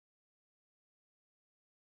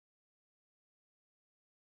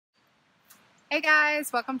Hey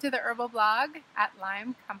guys, welcome to the herbal blog at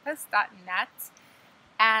limecompass.net,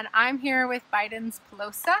 and I'm here with BIDENS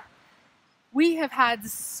Pilosa. We have had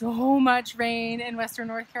so much rain in Western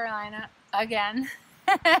North Carolina again,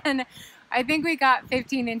 and I think we got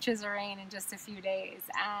 15 inches of rain in just a few days,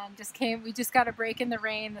 and we just got a break in the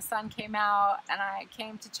rain. The sun came out, and I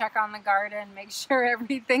came to check on the garden, make sure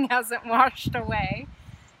everything hasn't washed away,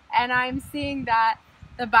 and I'm seeing that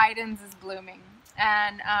the BIDENS is blooming.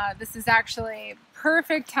 And this is actually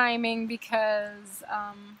perfect timing because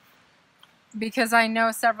I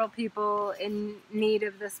know several people in need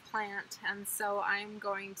of this plant, and so I'm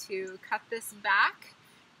going to cut this back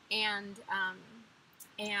and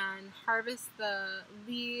harvest the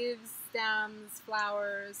leaves, stems,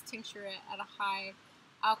 flowers, tincture it at a high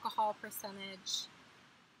alcohol percentage.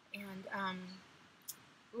 And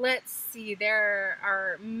let's see, there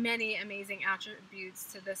are many amazing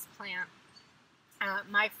attributes to this plant.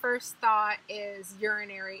 My first thought is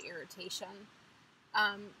urinary irritation.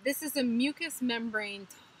 This is a mucous membrane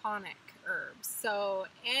tonic herb, so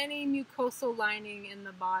any mucosal lining in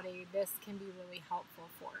the body, this can be really helpful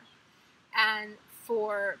for. And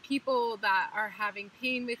for people that are having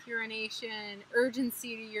pain with urination,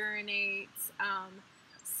 urgency to urinate,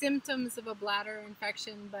 symptoms of a bladder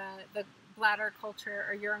infection, but the bladder culture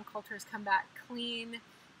or urine cultures come back clean,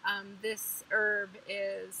 this herb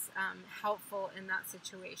is helpful in that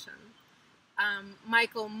situation.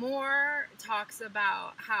 Michael Moore talks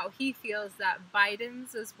about how he feels that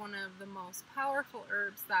BIDENS is one of the most powerful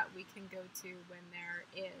herbs that we can go to when there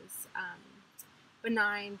is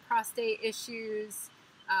benign prostate issues,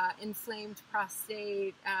 inflamed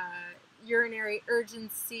prostate, urinary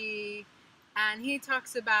urgency, and he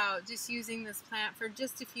talks about just using this plant for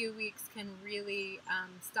just a few weeks can really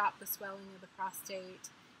stop the swelling of the prostate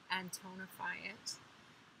and tonify it.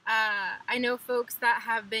 I know folks that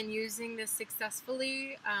have been using this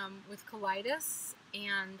successfully with colitis,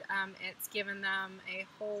 and it's given them a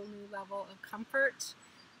whole new level of comfort.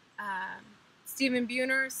 Stephen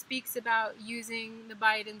Buhner speaks about using the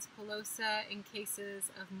BIDENS Pilosa in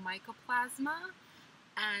cases of Mycoplasma,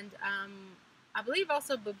 and I believe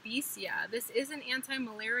also Babesia. This is an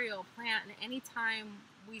antimalarial plant, and anytime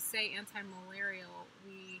we say antimalarial,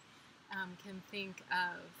 we can think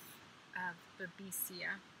of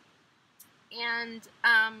Babesia. And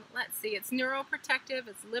let's see, it's neuroprotective,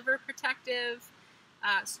 it's liver protective,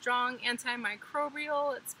 strong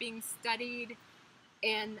antimicrobial. It's being studied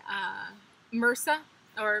in MRSA,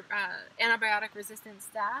 or antibiotic resistant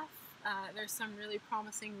staph. There's some really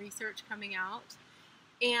promising research coming out.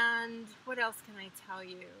 And what else can I tell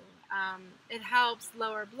you? It helps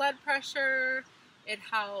lower blood pressure, it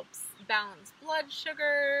helps balance blood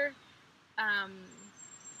sugar.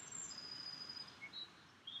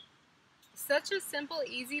 Such a simple,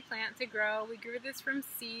 easy plant to grow. We grew this from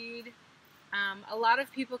seed. A lot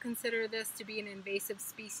of people consider this to be an invasive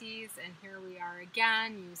species, and here we are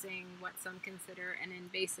again using what some consider an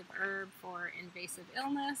invasive herb for invasive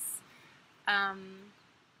illness.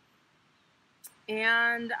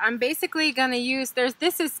 And I'm basically going to use,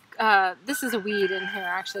 this is a weed in here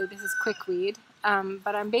actually, this is quickweed,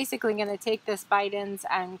 but I'm basically going to take this BIDENS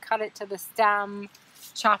and cut it to the stem,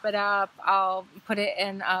 chop it up. I'll put it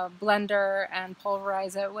in a blender and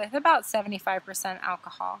pulverize it with about 75%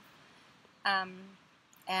 alcohol. How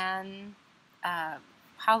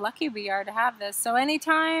lucky we are to have this. So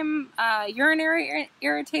anytime urinary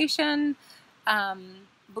irritation,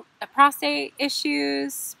 prostate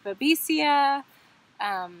issues, Babesia,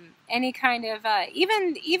 any kind of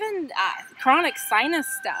even chronic sinus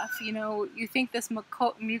stuff, you know, you think this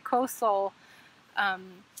mucosal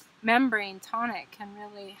membrane tonic can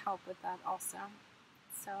really help with that also.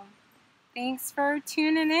 So thanks for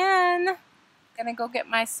tuning in. Gonna go get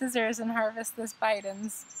my scissors and harvest this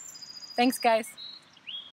BIDENS. Thanks guys.